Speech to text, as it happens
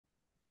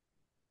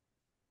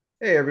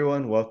Hey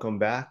everyone, welcome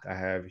back. I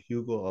have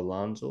Hugo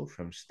Alonso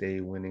from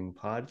Stay Winning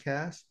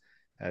Podcast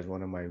as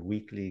one of my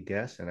weekly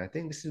guests, and I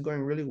think this is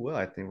going really well.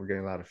 I think we're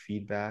getting a lot of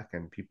feedback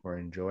and people are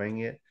enjoying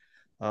it.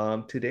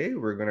 Today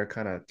we're going to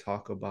kind of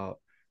talk about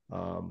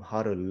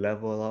how to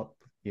level up,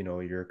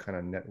 your kind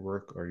of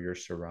network or your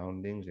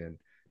surroundings and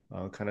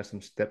kind of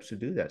some steps to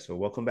do that. So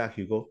welcome back,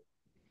 Hugo.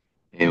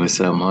 Hey, what's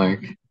up,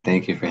 Mark?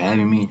 Thank you for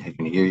having me. I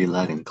can hear you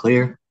loud and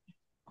clear.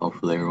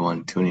 Hopefully,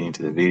 everyone tuning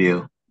into the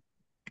video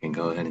can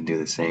go ahead and do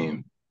the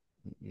same.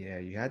 Yeah,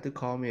 you had to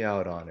call me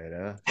out on it,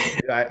 huh?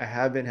 I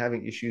have been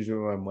having issues with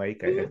my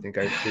mic. I think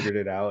I figured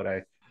it out.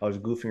 I was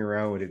goofing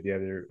around with it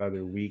the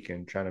other week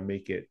and trying to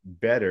make it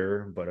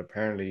better, but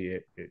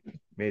apparently it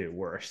made it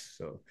worse.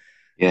 So, uh,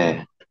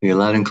 Yeah, you're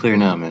loud and clear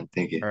now, man.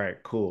 Thank you. all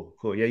right, cool,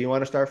 cool. Yeah, you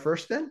want to start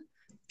first then?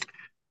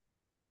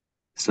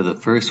 So, the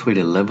first way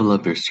to level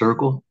up your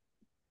circle,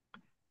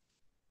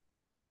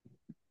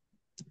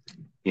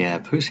 yeah,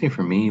 personally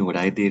for me, what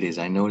I did is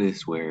I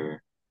noticed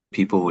where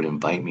people would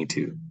invite me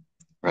to,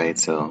 right?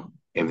 So,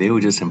 if they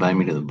would just invite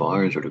me to the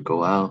bars or to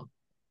go out,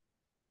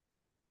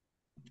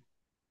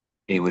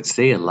 it would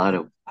say a lot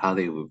of how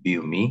they would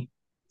view me.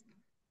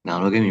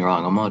 Now, don't get me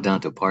wrong, I'm all down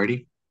to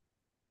party,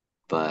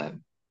 but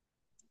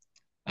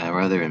I'd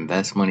rather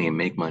invest money and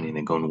make money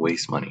than go and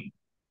waste money.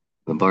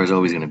 The bar is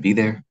always going to be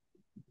there.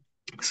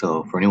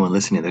 So, for anyone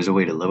listening, there's a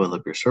way to level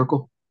up your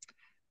circle.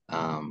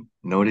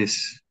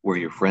 Notice where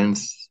your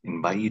friends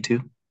invite you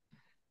to.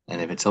 And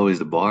if it's always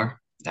the bar,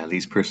 at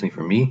least personally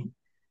for me,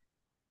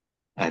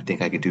 I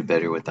think I could do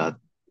better without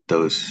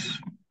those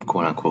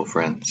quote unquote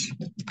friends.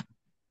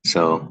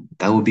 So,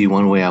 that would be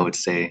one way I would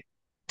say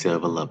to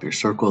level up your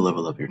circle,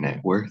 level up your net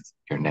worth,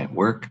 your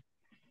network.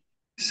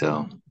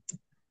 So,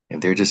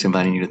 if they're just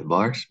inviting you to the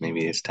bars,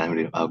 maybe it's time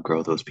to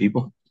outgrow those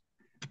people,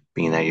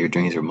 being that your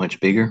dreams are much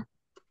bigger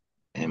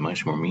and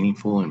much more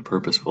meaningful and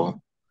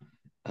purposeful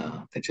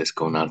than just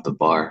going out of the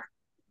bar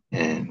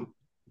and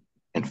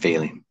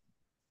failing.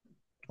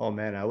 Oh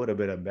man, I would have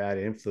been a bad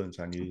influence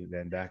on you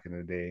then back in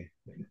the day.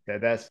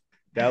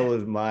 That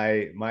was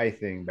my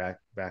thing back,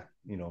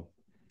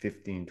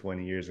 15,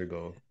 20 years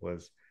ago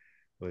was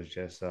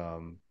just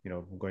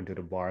going to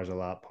the bars a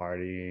lot,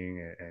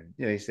 partying, and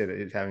he said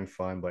it's having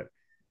fun. But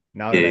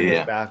now Yeah, that I look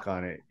yeah, back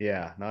on it,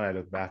 yeah, now that I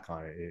look back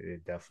on it,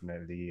 it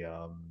definitely,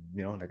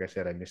 like I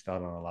said, I missed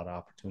out on a lot of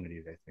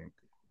opportunities, I think.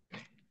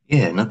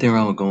 yeah. Nothing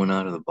wrong with going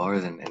out to the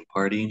bars and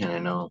partying. And I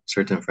know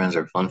certain friends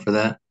are fun for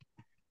that.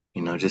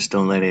 Just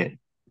don't let it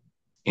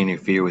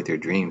interfere with your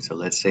dreams. So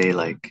let's say,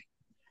 like,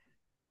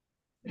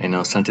 I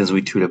know sometimes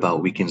we tweet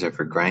about weekends are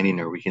for grinding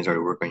or weekends are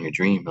to work on your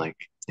dream. Like,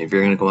 if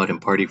you're gonna go out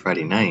and party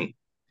Friday night,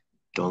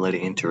 don't let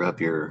it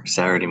interrupt your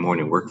Saturday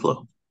morning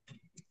workflow.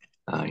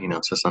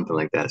 So something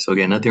like that. So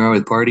again, nothing wrong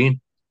with partying.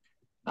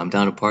 I'm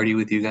down to party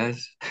with you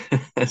guys.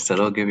 So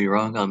don't get me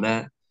wrong on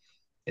that.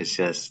 It's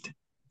just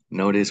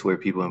notice where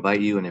people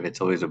invite you, and if it's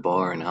always a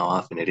bar and how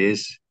often it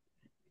is.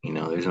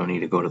 There's no need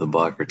to go to the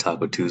bar for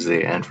Taco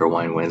Tuesday and for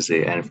Wine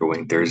Wednesday and for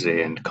Wing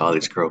Thursday and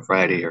College Girl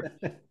Friday or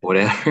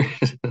whatever.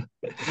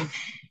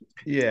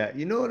 Yeah,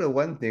 the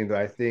one thing though,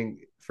 I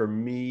think for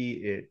me,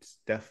 it's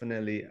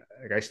definitely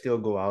like I still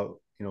go out,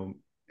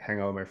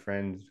 hang out with my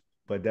friends,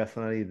 but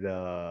definitely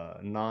the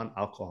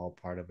non-alcohol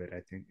part of it,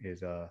 I think,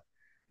 is a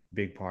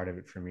big part of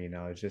it for me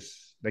now. It's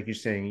just like you're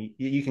saying,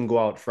 you can go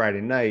out Friday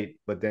night,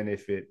 but then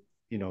if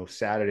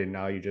Saturday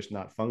now you're just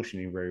not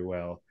functioning very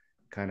well,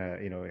 kind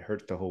of, it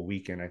hurts the whole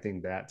weekend. I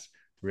think that's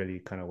really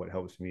kind of what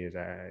helps me is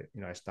I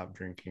stop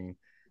drinking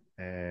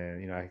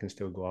and, I can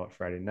still go out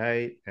Friday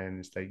night and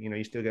it's like,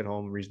 you still get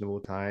home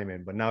reasonable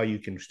time but now you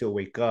can still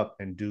wake up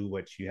and do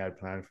what you had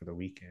planned for the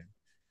weekend.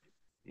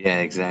 Yeah,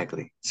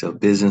 exactly. So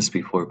business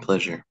before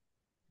pleasure.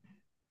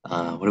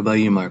 What about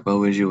you, Mark? What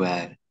would you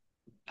add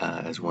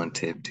as one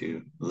tip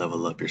to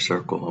level up your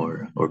circle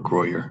or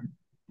grow your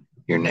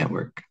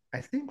network? I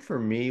think for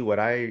me, what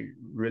I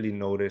really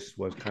noticed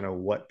was kind of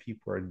what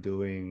people are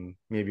doing,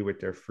 maybe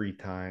with their free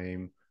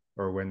time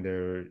or when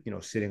they're,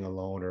 sitting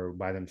alone or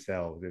by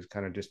themselves. Is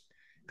kind of just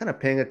kind of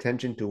paying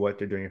attention to what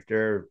they're doing. If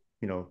they're,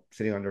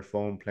 sitting on their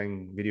phone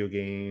playing video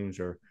games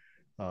or,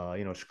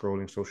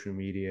 scrolling social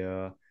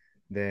media,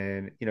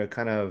 then, it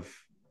kind of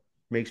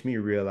makes me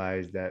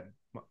realize that,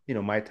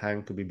 my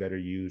time could be better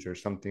used or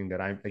something that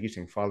I'm, like you're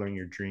saying, following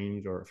your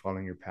dreams or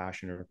following your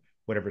passion or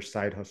whatever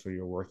side hustle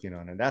you're working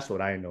on. And that's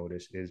what I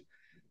notice is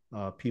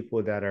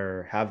people that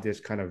have this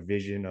kind of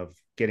vision of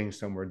getting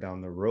somewhere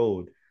down the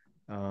road.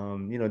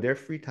 Their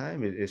free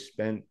time is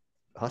spent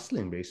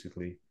hustling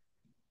basically.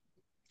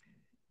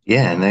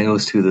 Yeah, and that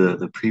goes to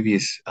the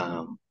previous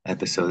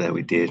episode that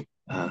we did.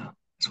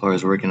 As far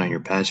as working on your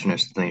passion or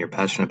something you're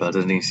passionate about,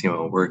 doesn't even seem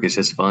like work. It's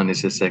just fun.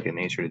 It's just second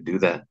nature to do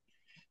that.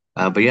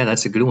 But yeah,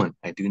 that's a good one.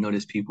 I do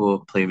notice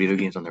people play video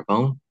games on their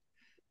phone.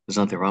 There's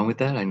nothing wrong with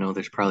that. I know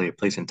there's probably a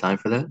place and time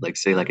for that, like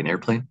say like an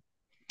airplane,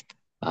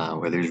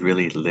 where there's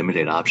really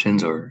limited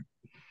options, or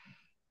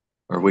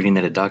waiting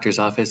at a doctor's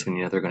office when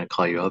you know they're going to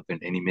call you up in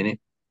any minute.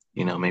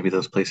 Maybe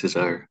those places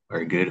are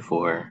good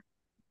for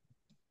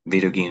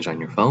video games on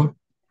your phone.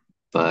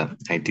 But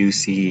I do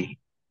see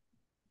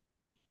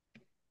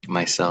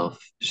myself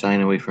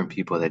shying away from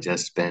people that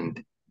just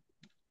spend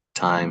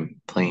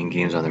time playing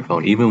games on their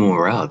phone. Even when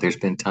we're out, there's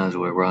been times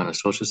where we're on a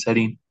social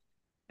setting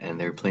and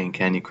they're playing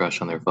Candy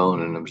Crush on their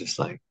phone, and I'm just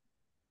like,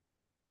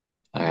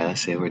 all right,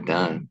 that's it, we're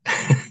done.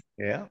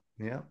 Yeah,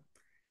 yeah.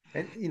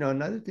 And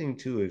another thing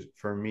too is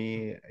for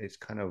me, it's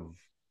kind of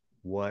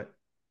what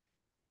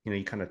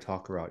you kind of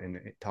talk about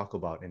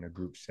in a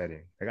group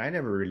setting. Like I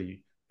never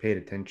really paid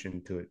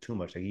attention to it too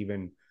much. Like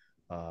even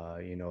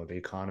the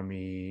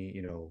economy,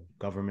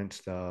 government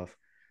stuff.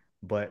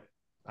 But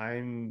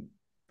I'm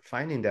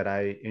finding that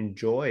I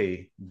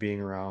enjoy being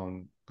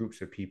around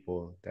groups of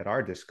people that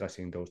are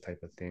discussing those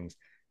type of things.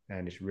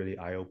 And it's really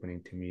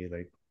eye-opening to me.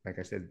 Like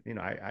I said,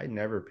 I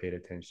never paid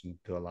attention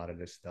to a lot of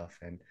this stuff.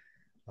 And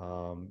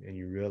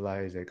you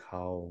realize like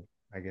how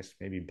I guess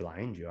maybe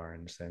blind you are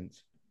in a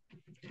sense.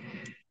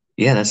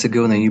 Yeah, that's a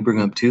good one that you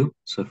bring up too.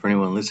 So for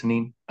anyone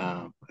listening,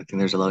 I think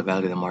there's a lot of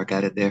value that Mark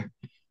added there.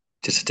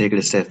 Just to take it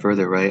a step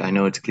further, right? I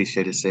know it's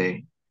cliche to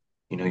say,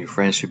 your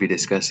friends should be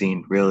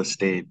discussing real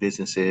estate,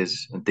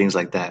 businesses, and things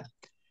like that.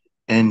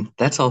 And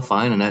that's all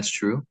fine and that's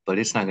true, but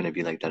it's not going to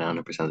be like that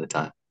 100% of the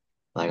time.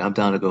 Like I'm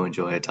down to go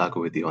enjoy a taco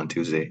with you on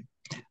Tuesday.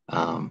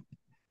 Um,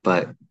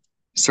 but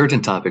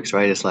certain topics,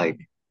 right? It's like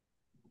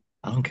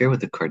I don't care what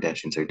the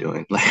Kardashians are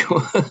doing. Like,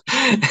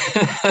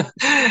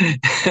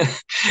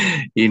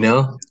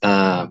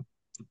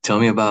 tell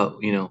me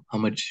about, how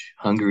much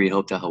hunger you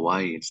helped out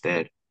Hawaii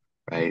instead,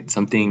 right?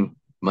 Something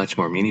much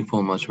more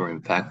meaningful, much more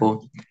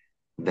impactful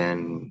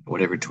than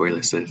whatever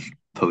tourist has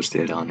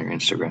posted on their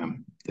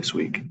Instagram this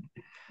week.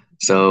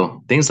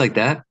 So things like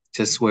that,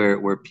 just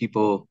where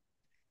people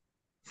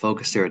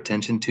focus their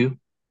attention to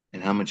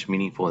and how much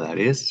meaningful that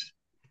is.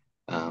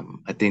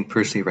 I think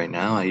personally right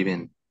now, I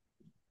even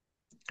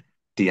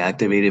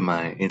deactivated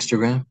my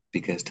Instagram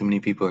because too many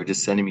people are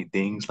just sending me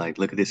things like,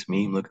 look at this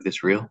meme, look at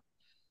this reel.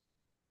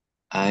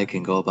 I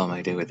can go about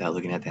my day without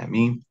looking at that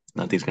meme.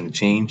 Nothing's going to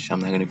change.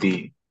 I'm not going to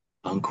be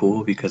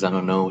uncool because I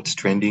don't know what's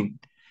trending.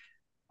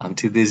 I'm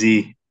too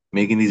busy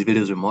making these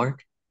videos with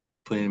Mark,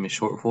 putting them in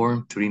short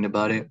form, tweeting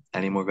about it,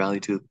 adding more value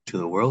to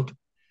the world.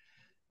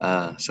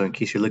 So in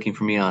case you're looking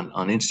for me on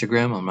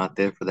Instagram, I'm not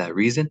there for that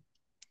reason.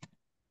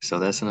 So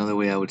that's another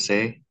way I would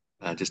say,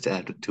 just to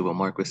add to what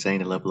Mark was saying,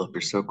 to level up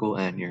your circle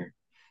and your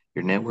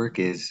network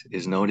is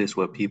notice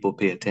what people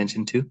pay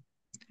attention to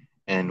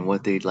and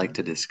what they'd like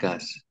to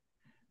discuss.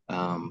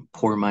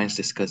 Poor minds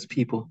discuss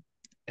people,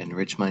 and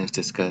rich minds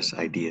discuss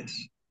ideas.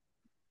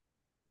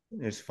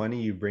 It's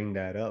funny you bring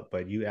that up,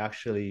 but you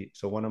actually,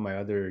 so one of my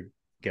other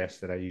guests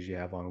that I usually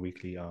have on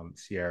weekly,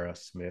 Sierra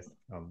Smith,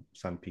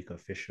 Sun Peak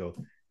official,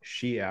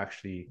 she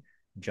actually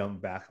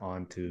jumped back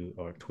onto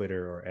or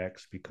Twitter or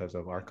X because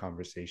of our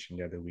conversation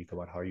the other week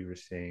about how you were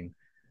saying,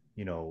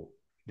 you know,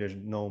 there's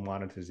no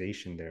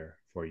monetization there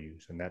for you.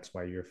 So that's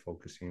why you're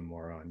focusing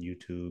more on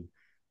YouTube,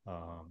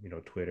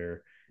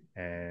 Twitter.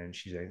 And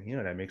she's like,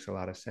 that makes a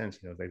lot of sense.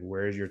 Like,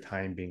 where's your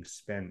time being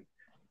spent?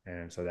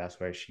 And so that's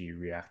why she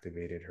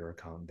reactivated her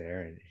account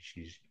there, and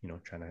she's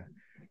trying to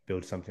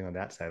build something on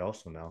that side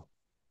also now.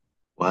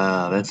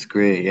 Wow, that's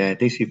great. Yeah, I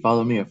think she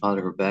followed me. I followed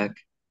her back.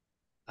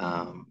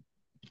 Um,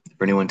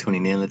 for anyone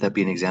tuning in, let that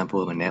be an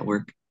example of a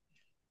network.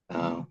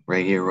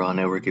 Right here, we're all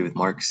networking with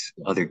Mark's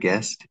other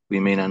guests. We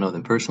may not know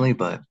them personally,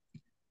 but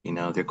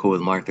they're cool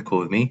with Mark, they're cool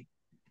with me,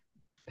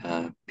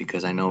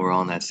 because I know we're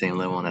all on that same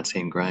level, on that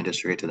same grind,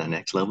 just to get to that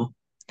next level.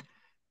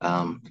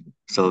 Um,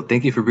 so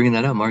thank you for bringing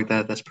that up, Mark.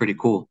 That's pretty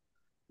cool.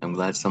 I'm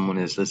glad someone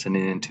is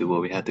listening to what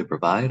we have to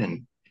provide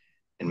and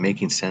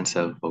making sense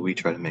of what we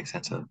try to make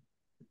sense of.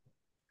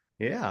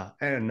 Yeah,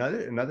 and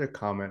another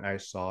comment I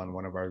saw in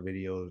one of our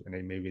videos,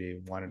 and maybe they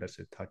wanted us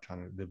to touch on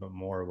it a little bit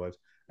more was,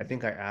 I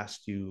think I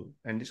asked you,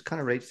 and this kind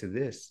of relates to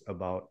this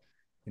about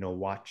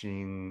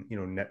watching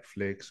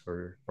Netflix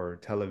or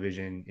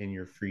television in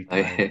your free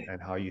time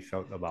and how you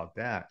felt about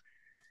that,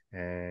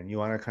 and you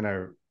want to kind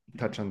of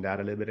touch on that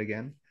a little bit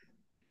again.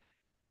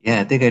 Yeah,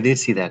 I think I did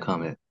see that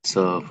comment.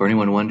 So for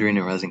anyone wondering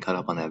or hasn't caught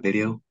up on that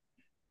video,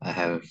 I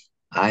have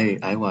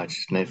I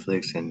watch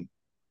Netflix and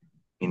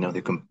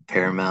the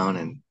Paramount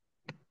and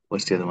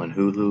what's the other one,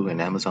 Hulu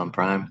and Amazon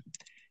Prime.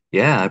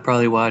 Yeah, I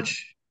probably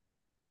watch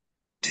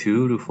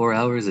 2 to 4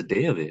 hours a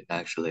day of it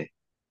actually.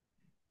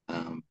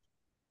 Um,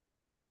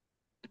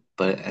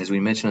 but as we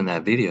mentioned in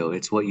that video,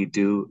 it's what you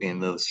do in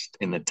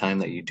the time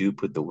that you do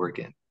put the work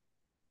in.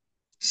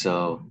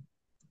 So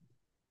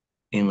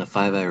in the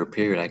 5 hour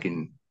period, I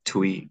can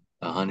tweet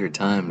 100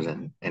 times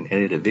and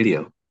edit a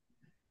video.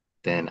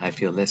 Then I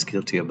feel less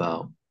guilty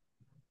about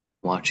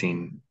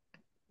watching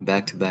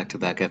back to back to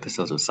back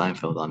episodes of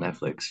Seinfeld on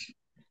Netflix.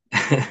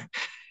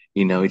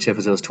 Each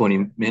episode is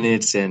 20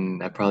 minutes,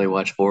 and I probably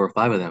watch 4 or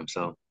 5 of them.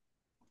 So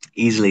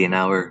easily an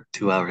hour,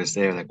 2 hours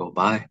there that go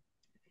by.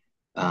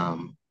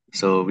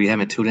 So if we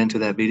haven't tuned into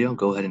that video,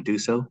 go ahead and do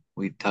so.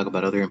 We talk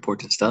about other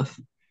important stuff.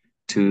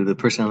 To the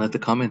person that left the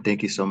comment,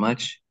 thank you so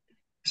much.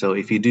 So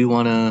if you do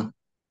want to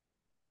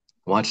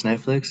watch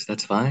Netflix,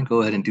 that's fine.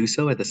 Go ahead and do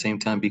so. At the same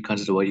time, be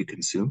conscious of what you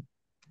consume.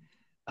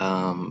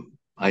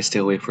 I stay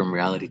away from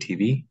reality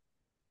TV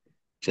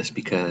just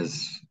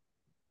because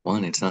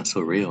one, it's not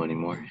so real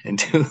anymore. And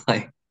two,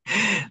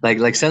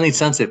 like Selling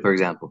Sunset, for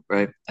example,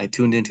 right? I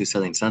tuned into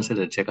Selling Sunset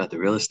to check out the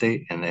real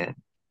estate, and then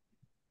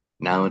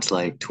now it's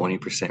like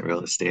 20%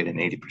 real estate and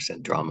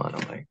 80% drama. And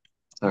I'm like,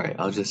 all right,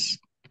 I'll just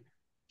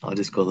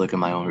go look at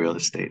my own real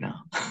estate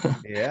now.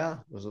 Yeah,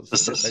 it's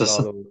So, just so, like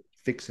all so, those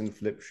fix and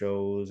flip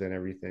shows and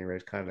everything, right?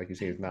 It's kind of like you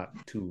say, it's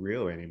not too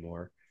real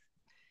anymore.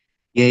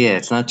 yeah,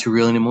 it's not too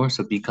real anymore.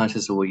 So be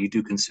conscious of what you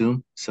do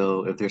consume.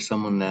 So if there's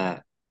someone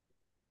that,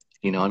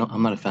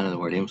 I'm not a fan of the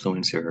word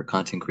influencer or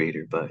content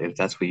creator, but if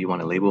that's what you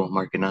want to label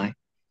Mark and I,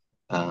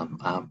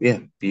 yeah,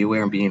 be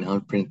aware and being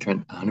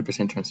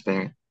 100%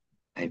 transparent.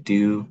 I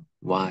do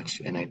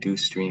watch and I do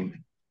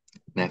stream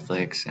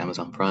Netflix,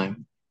 Amazon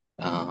Prime.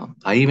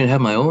 I even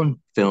have my own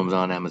films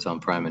on Amazon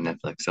Prime and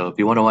Netflix. So if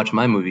you want to watch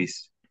my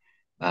movies,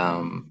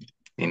 um,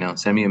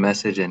 send me a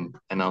message and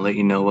I'll let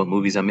you know what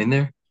movies I'm in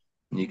there.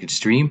 And you could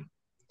stream.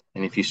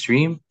 And if you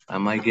stream, I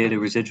might get a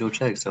residual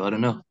check. So I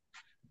don't know.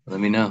 Let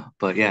me know.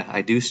 But yeah,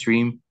 I do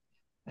stream.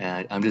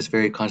 And I'm just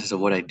very conscious of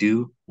what I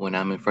do when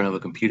I'm in front of a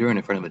computer and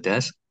in front of a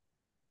desk.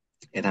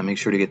 And I make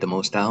sure to get the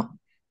most out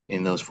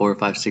in those 4 or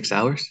 5, 6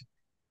 hours.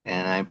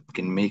 And I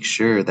can make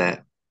sure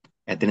that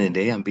at the end of the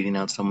day, I'm beating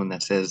out someone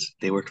that says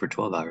they worked for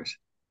 12 hours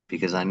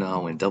because I know I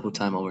went double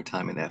time,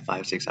 overtime in that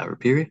 5, 6 hour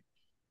period.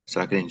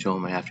 So I can enjoy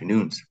my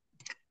afternoons.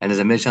 And as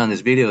I mentioned on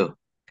this video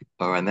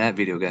or on that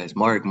video, guys,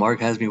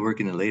 Mark has me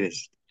working the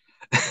latest.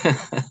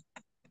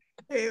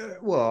 Hey,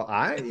 well,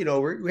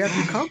 we have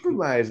to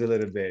compromise a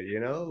little bit,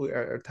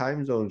 our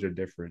time zones are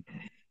different.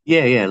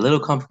 Yeah, a little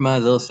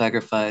compromise, a little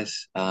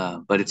sacrifice,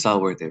 but it's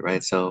all worth it,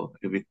 right? So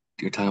if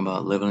you're talking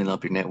about leveling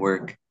up your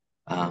network,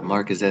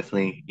 Mark is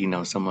definitely,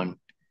 someone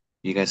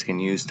you guys can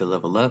use to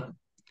level up.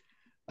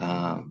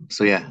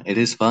 So yeah, it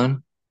is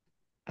fun.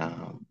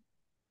 Um,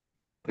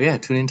 but yeah,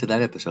 tune into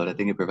that episode. I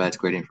think it provides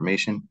great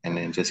information. And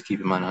then just keep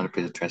in mind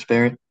 100%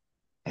 transparent.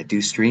 I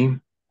do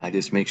stream. I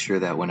just make sure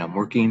that when I'm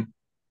working,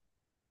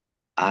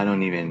 I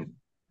don't even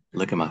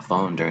look at my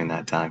phone during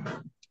that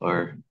time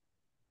or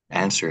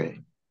answer it.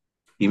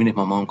 Even if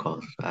my mom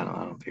calls, I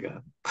don't pick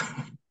up.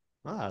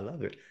 Oh, I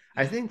love it.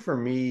 I think for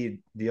me,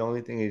 the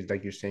only thing is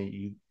like you're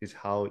saying, is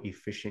how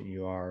efficient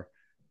you are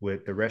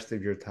with the rest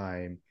of your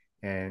time.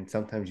 And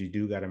sometimes you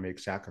do got to make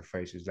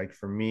sacrifices. Like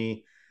for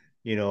me,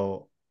 you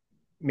know,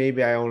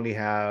 maybe I only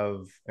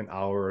have an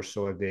hour or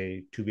so a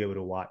day to be able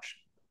to watch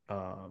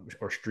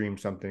or stream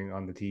something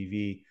on the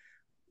TV.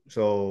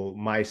 So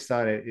my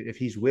son, if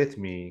he's with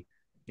me,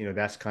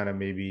 that's kind of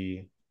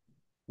maybe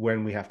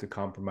when we have to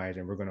compromise,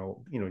 and we're going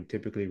to,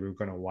 typically we're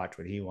going to watch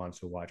what he wants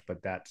to watch,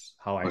 but that's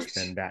how Of I course.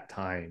 spend that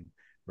time,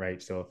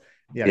 right? So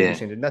yeah, like you're Yeah,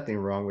 saying, there's nothing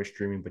wrong with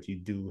streaming, but you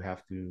do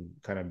have to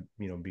kind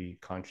of, be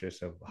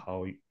conscious of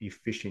how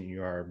efficient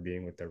you are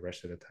being with the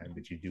rest of the time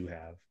that you do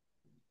have.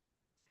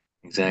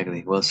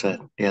 exactly. Well said.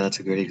 Yeah, that's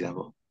a great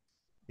example.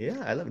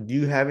 Yeah, I love it. Do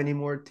you have any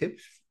more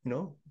tips,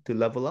 to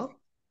level up?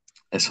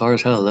 As far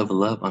as how to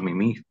level up, I mean,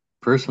 me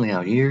personally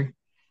out here,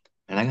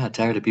 and I got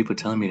tired of people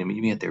telling me to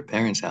meet me at their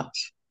parents'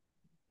 house.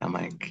 I'm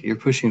like, you're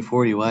pushing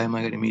 40. Why am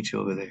I going to meet you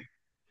over there?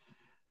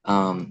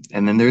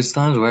 And then there's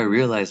times where I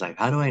realize, like,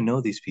 how do I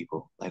know these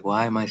people? Like,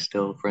 why am I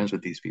still friends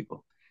with these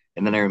people?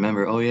 And then I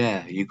remember, oh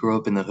yeah, you grew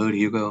up in the hood,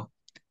 Hugo.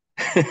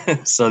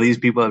 So these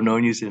people have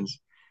known you since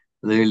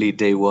literally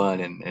day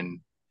one.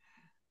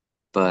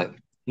 But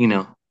you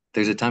know,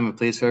 there's a time and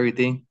place for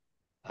everything.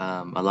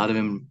 A lot of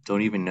them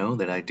don't even know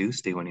that I do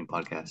stay winning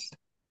podcast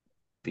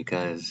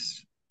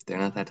because they're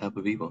not that type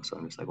of people. So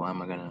I'm just like, why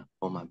am I gonna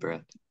hold my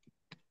breath?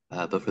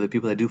 But for the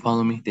people that do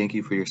follow me, thank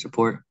you for your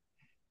support.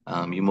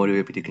 You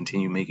motivate me to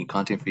continue making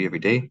content for you every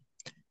day.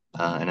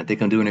 And I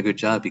think I'm doing a good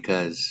job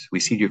because we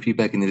see your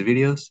feedback in these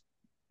videos.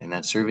 And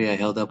that survey I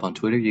held up on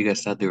Twitter, you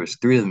guys thought there was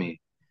three of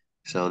me.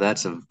 So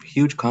that's a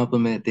huge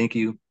compliment. Thank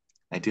you.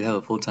 I do have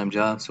a full-time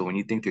job. So when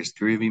you think there's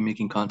three of you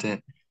making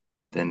content,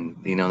 then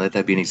let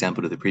that be an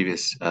example to the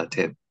previous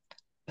tip.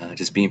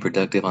 Just being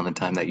productive on the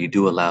time that you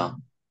do allow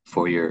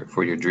for your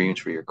dreams,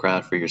 for your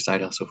crowd, for your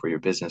side hustle, for your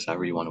business,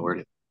 however you want to word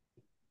it.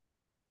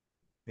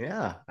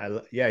 Yeah,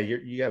 yeah,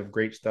 you have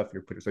great stuff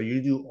you're putting. So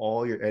you do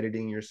all your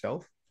editing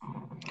yourself?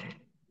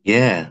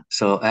 Yeah.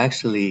 So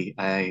actually,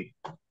 I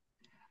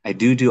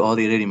do all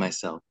the editing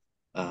myself.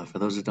 For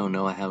those that don't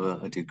know, I have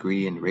a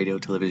degree in radio,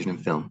 television,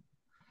 and film.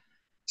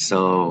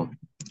 So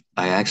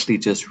I actually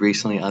just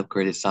recently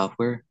upgraded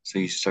software, so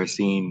you start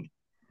seeing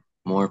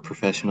more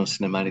professional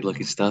cinematic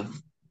looking stuff.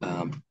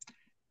 Um,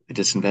 I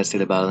just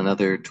invested about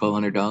another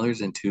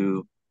 $1,200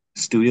 into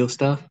studio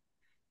stuff.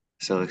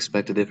 So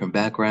expect a different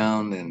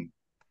background and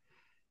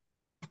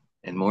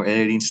more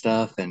editing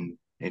stuff. And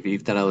if you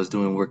thought I was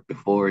doing work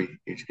before,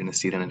 you're gonna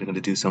see that I'm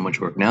gonna do so much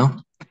work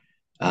now.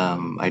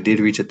 I did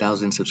reach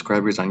 1,000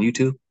 subscribers on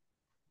YouTube,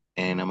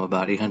 and I'm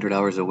about 800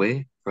 hours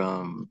away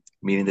from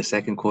meeting the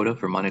second quota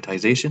for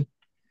monetization.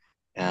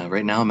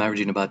 Right now, I'm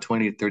averaging about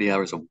 20 to 30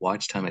 hours of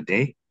watch time a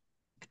day.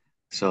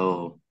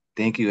 So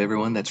thank you,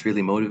 everyone. That's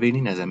really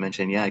motivating. As I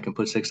mentioned, yeah, I can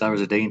put 6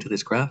 hours a day into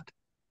this craft.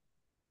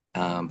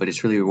 But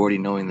it's really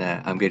rewarding knowing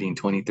that I'm getting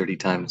 20, 30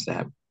 times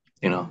that,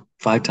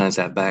 5 times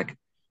that back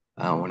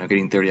We're not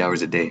getting 30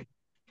 hours a day.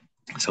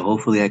 So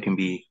hopefully I can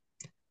be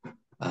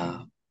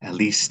uh, at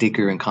least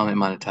sticker and comment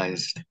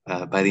monetized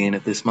by the end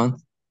of this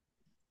month.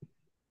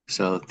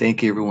 So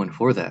thank you everyone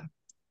for that.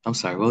 I'm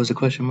sorry, what was the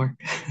question, Mark?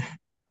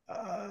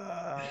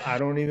 I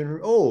don't even.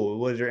 Oh,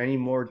 was there any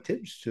more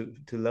tips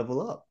to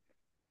level up?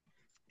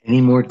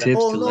 Any more tips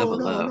Oh to no, level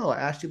no, up? no. I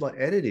asked you about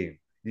editing.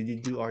 Did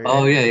you do all your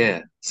Oh yeah, editing?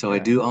 yeah. So I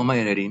Yeah. do all my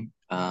editing,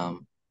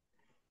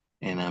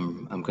 and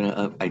I'm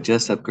gonna I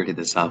just upgraded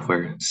the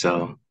software,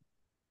 so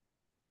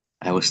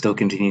I will still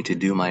continue to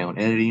do my own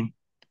editing,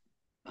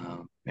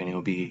 and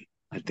it'll be,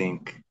 I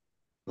think,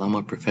 a lot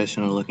more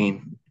professional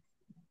looking,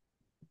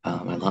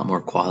 and a lot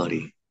more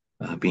quality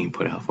being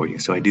put out for you.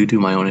 So I do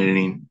my own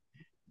editing,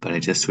 but I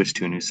just switched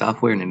to a new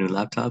software and a new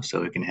laptop,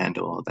 so it can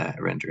handle all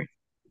that rendering.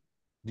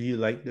 Do you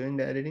like doing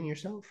the editing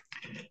yourself?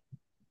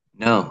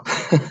 No.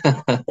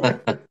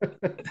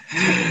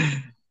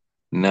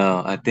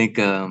 No, I think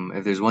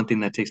if there's one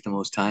thing that takes the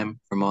most time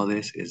from all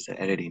this is the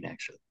editing,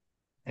 actually.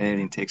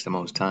 Editing takes the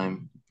most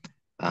time.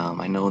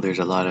 I know there's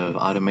a lot of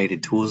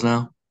automated tools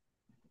now,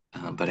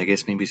 but I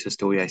guess maybe it's just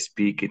the way I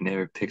speak. It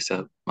never picks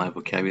up my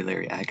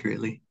vocabulary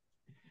accurately.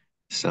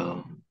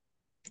 So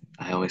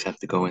I always have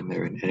to go in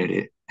there and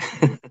edit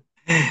it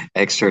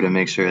extra to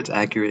make sure it's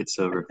accurate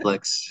so it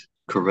reflects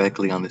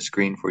correctly on the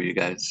screen for you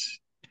guys,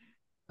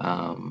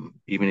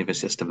 even if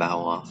it's just a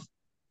vowel off.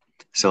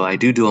 So I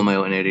do all my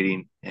own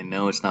editing, and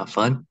no, it's not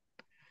fun.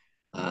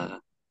 Uh,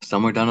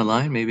 Somewhere down the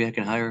line, maybe I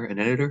can hire an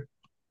editor.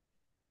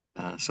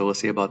 So we'll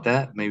see about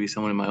that. Maybe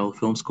someone in my old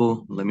film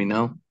school, let me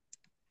know.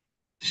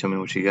 Show me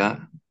what you got.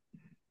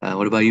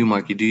 What about you,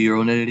 Mark? You do your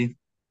own editing?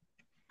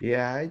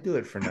 Yeah, I do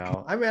it for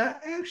now. I mean, I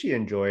actually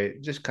enjoy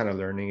it, just kind of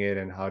learning it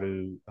and how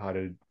to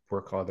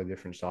work all the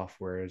different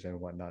softwares and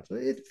whatnot. So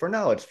it for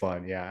now it's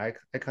fun. Yeah,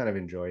 I kind of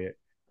enjoy it.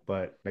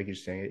 But like you're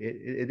saying,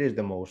 it is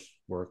the most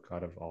work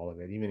out of all of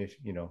it. Even if,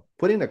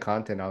 putting the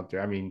content out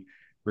there, I mean,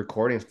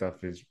 recording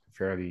stuff is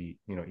fairly,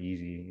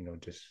 easy,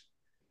 just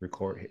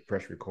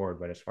press record.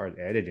 But as far as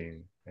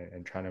editing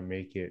and trying to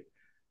make it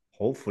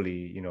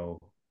hopefully,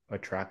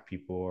 attract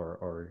people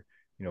or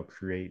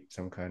create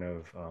some kind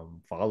of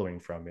following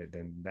from it,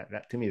 then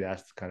that to me,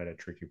 that's kind of the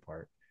tricky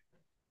part.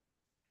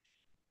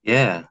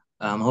 Yeah,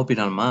 I'm hoping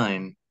on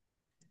mine.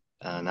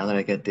 Now that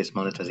I get this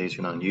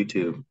monetization on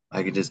YouTube,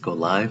 I could just go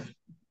live.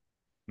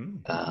 Hmm.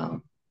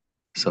 Um,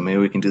 so maybe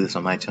we can do this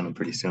on my channel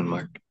pretty soon,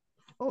 Mark.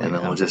 Oh And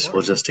then yeah, we'll of just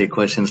course. take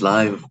questions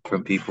live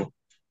from people.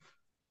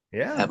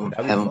 Yeah, that'd be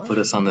Have them put fun.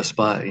 us on the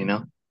spot, you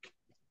know?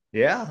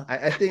 Yeah,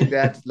 I think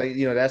that's like,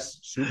 that's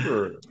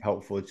super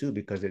helpful too,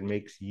 because it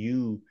makes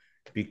you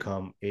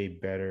become a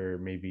better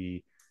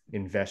maybe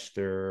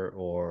investor,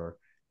 or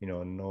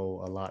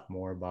know a lot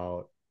more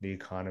about the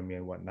economy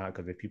and whatnot.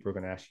 Because if people are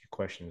going to ask you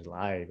questions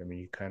live, I mean,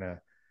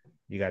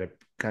 you got to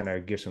kind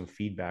of give some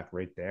feedback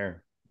right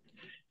there.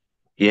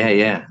 Yeah,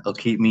 yeah. I'll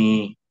keep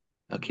my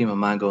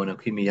mind going. It'll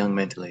keep me young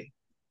mentally.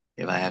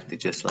 If I have to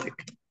just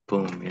like,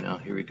 boom,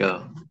 here we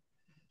go.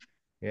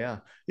 Yeah.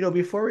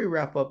 Before we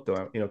wrap up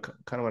though,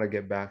 kind of want to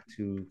get back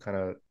to kind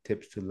of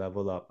tips to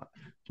level up.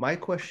 My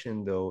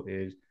question though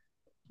is,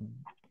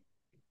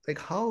 like,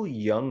 how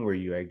young were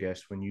you, I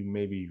guess, when you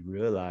maybe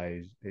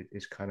realized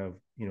it's kind of,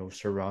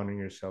 surrounding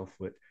yourself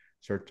with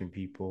certain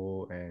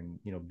people and,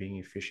 being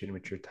efficient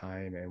with your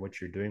time and what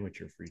you're doing with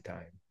your free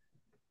time?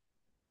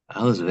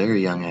 I was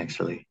very young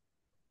actually.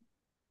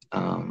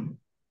 Um,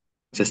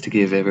 just to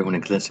give everyone a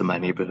glimpse of my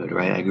neighborhood,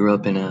 right? I grew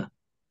up in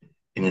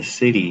a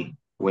city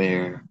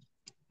where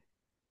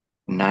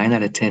 9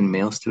 out of 10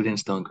 male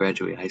students don't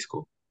graduate high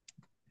school.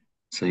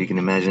 So you can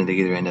imagine they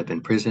either end up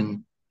in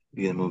prison,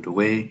 either moved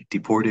away,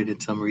 deported in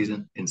some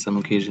reason, in some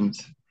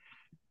occasions,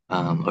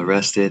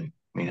 arrested,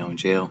 in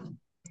jail,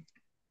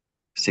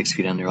 6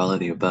 feet under, all of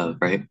the above,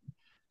 right?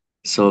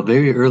 So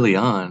very early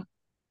on,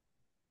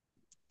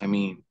 I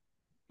mean,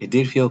 it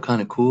did feel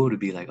kind of cool to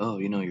be like, oh,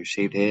 your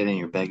shaved head and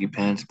your baggy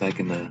pants back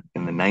in the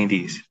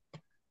 90s.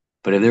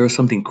 But if there was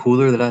something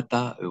cooler that I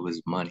thought, it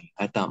was money.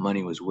 I thought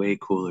money was way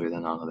cooler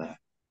than all of that.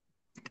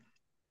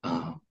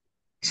 Um,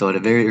 so at a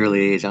very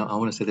early age, I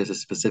want to say there's a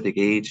specific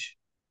age,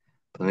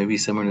 but maybe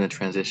somewhere in the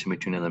transition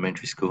between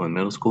elementary school and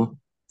middle school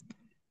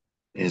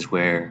is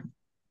where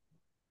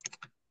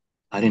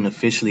I didn't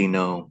officially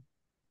know,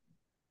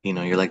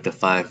 you're like the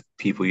five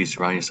people you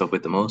surround yourself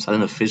with the most. I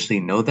didn't officially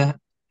know that,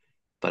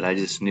 but I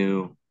just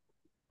knew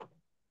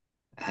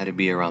I had to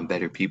be around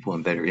better people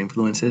and better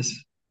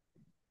influences.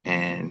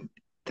 And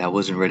that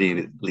wasn't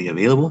readily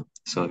available.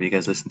 So if you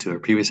guys listen to our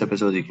previous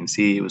episodes, you can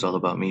see it was all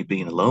about me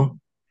being alone,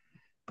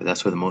 but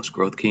that's where the most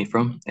growth came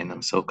from. And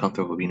I'm so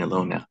comfortable being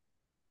alone now.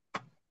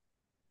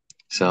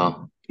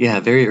 So yeah,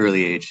 very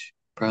early age,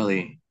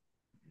 probably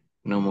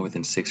no more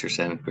than sixth or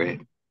seventh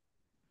grade,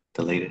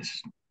 the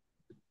latest.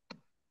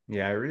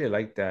 Yeah, I really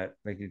like that.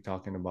 Like, you're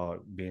talking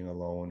about being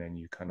alone and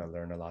you kind of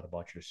learn a lot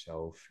about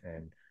yourself,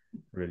 and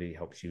really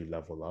helps you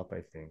level up,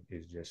 I think,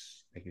 is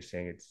just like you're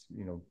saying, it's,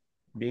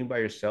 being by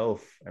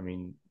yourself. I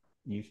mean,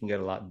 you can get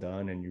a lot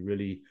done and you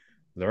really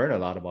learn a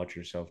lot about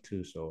yourself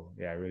too. So,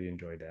 yeah, I really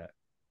enjoyed that.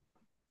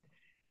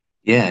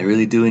 Yeah, I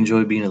really do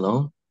enjoy being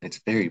alone. It's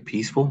very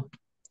peaceful.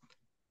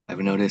 I've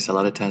noticed a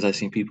lot of times I've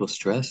seen people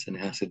stress and it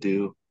has to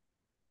do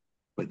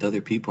with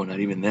other people, not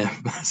even them.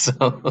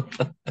 So,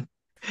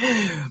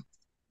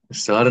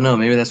 so I don't know.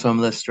 Maybe that's why I'm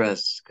less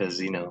stressed because,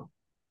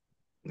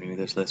 maybe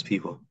there's less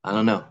people. I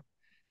don't know.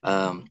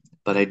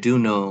 But I do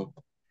know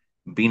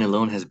being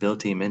alone has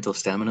built a mental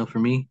stamina for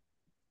me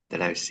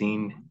that I've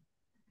seen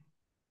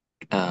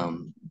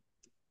um,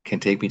 can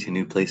take me to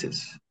new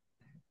places,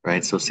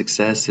 right? So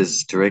success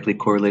is directly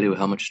correlated with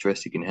how much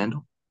stress you can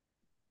handle.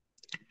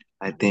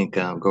 I think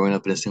growing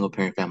up in a single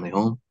parent family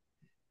home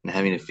and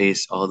having to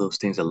face all those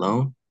things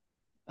alone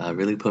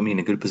really put me in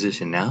a good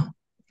position now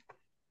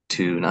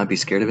to not be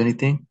scared of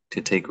anything,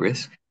 to take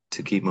risk,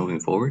 to keep moving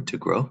forward, to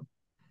grow,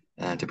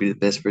 and to be the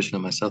best version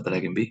of myself that I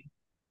can be.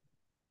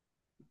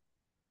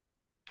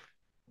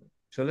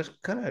 So let's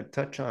kind of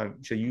touch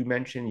on. So you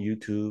mentioned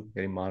YouTube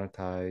getting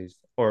monetized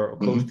or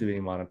close to Hmm.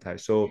 being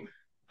monetized. So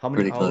how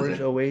many Pretty close, hours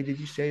yeah. away did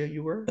you say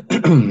you were?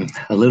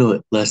 A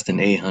little less than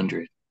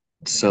 800.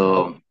 How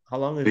So, how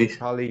long is bas-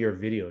 probably your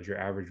videos, your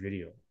average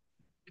video?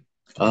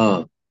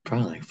 oh,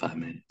 probably like 5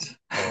 minutes.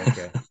 Oh,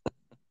 okay.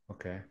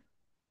 Okay.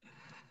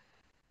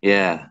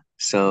 Yeah.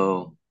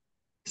 So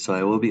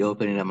I will be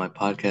opening up my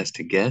podcast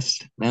to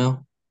guests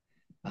now.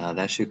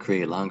 That should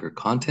create longer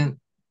content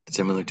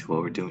similar to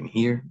what we're doing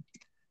here.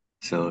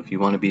 So if you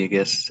want to be a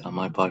guest on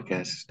my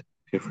podcast,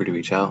 feel free to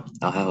reach out.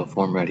 I'll have a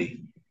form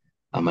ready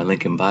on my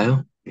link in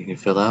bio. You can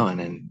fill out and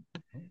then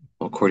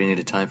we'll coordinate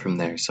a time from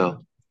there.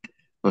 So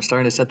I'm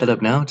starting to set that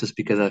up now just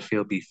because I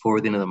feel before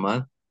the end of the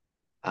month,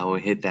 I will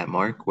hit that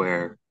mark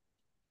where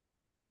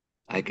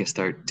I can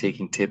start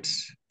taking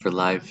tips for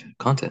live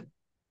content.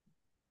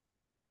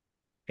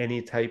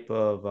 Any type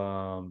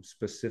of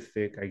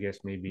specific, I guess,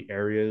 maybe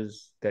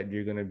areas that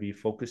you're going to be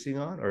focusing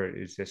on, or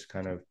is this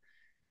kind of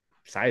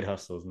side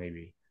hustles,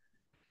 maybe?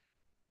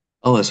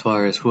 Oh, as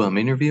far as who I'm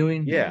interviewing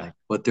and Yeah. like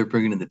what they're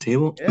bringing to the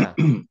table, Yeah.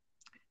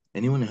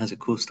 anyone that has a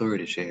cool story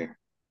to share.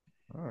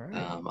 All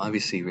right.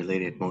 Obviously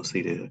related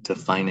mostly to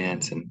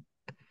finance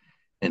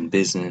and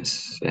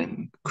business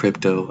and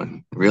crypto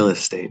and real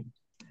estate.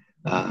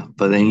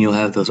 But then you'll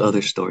have those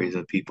other stories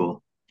of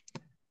people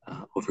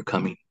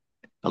overcoming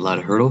a lot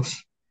of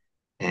hurdles.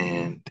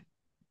 And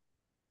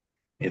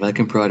if I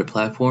can provide a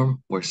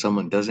platform where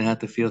someone doesn't have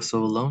to feel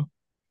so alone,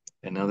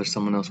 and now there's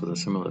someone else with a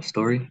similar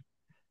story,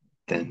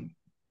 then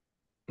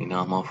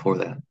I'm all for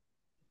that.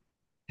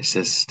 It's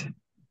just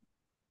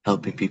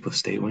helping people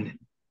stay winning.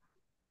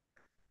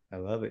 I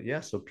love it.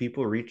 Yeah. So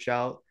people reach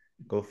out,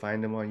 go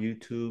find him on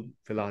YouTube,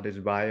 fill out his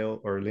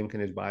bio or link in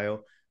his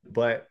bio.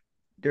 But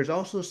there's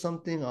also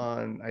something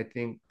on, I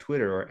think,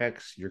 Twitter or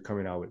X you're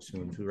coming out with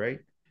soon too, right?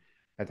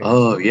 I think I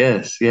Oh, saw.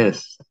 yes,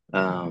 yes.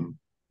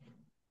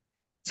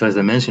 So as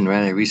I mentioned,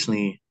 right, I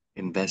recently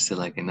invested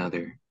like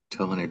another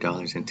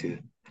 $1,200 into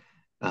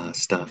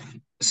stuff.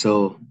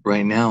 So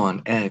right now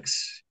on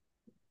X,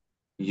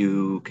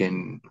 you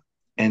can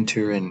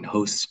enter and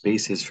host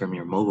spaces from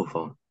your mobile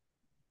phone.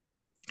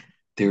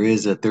 There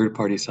is a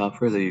third-party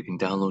software that you can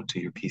download to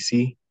your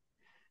PC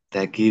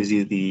that gives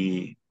you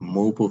the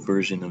mobile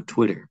version of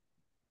Twitter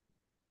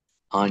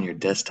on your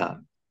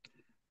desktop.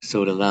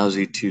 So it allows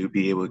you to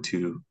be able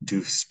to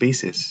do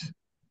spaces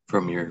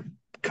from your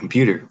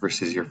computer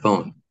versus your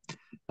phone.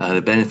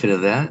 The benefit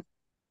of that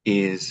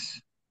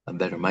is a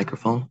better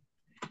microphone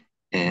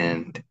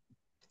and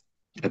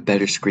a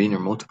better screen or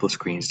multiple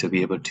screens to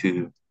be able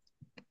to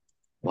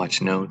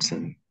watch notes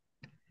and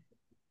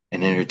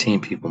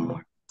entertain people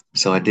more.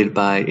 So I did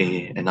buy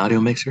an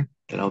audio mixer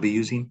that I'll be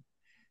using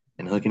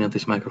and hooking up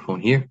this microphone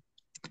here.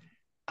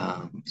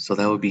 So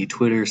that would be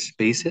Twitter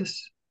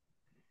Spaces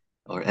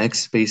or X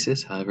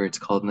Spaces, however it's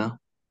called now.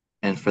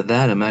 And for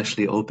that, I'm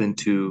actually open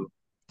to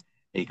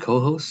a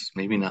co-host,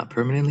 maybe not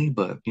permanently,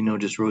 but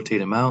just rotate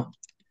them out.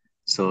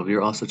 So if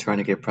you're also trying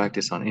to get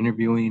practice on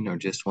interviewing or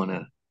just want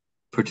to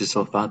put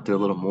yourself out there a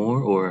little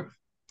more, or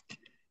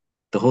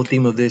the whole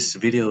theme of this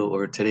video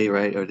or today,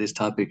 right, or this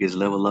topic is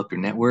level up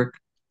your network.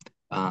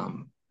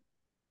 Um,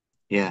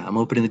 yeah, I'm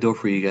opening the door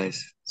for you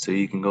guys, so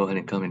you can go ahead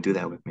and come and do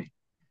that with me.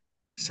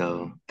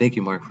 So thank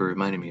you, Mark, for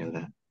reminding me of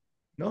that.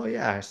 No,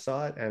 yeah, I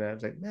saw it and I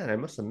was like, man, I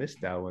must have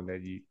missed that one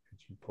that you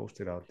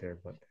posted out there.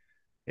 But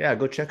yeah,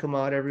 go check him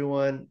out,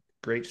 everyone.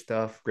 Great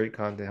stuff, great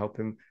content. Help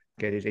him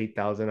get his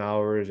 8,000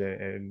 hours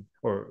and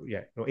or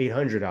yeah, no,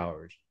 800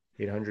 hours,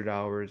 800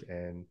 hours.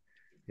 And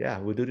yeah,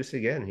 we'll do this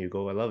again,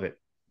 Hugo. I love it.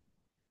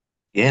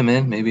 Yeah,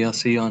 man, maybe I'll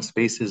see you on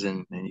Spaces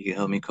and you can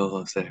help me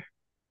co-host there.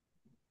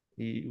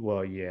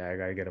 Well, yeah, I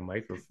gotta get a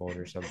microphone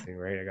or something,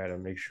 right? I gotta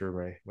make sure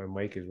my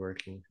mic is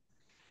working.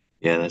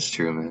 Yeah, that's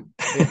true,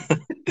 Yeah.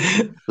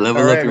 man. All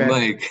Level up right, your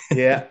man. mic.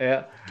 Yeah,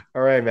 yeah.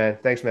 All right, man.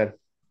 Thanks, man.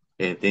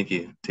 Yeah, thank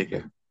you. Take Yeah.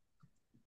 care.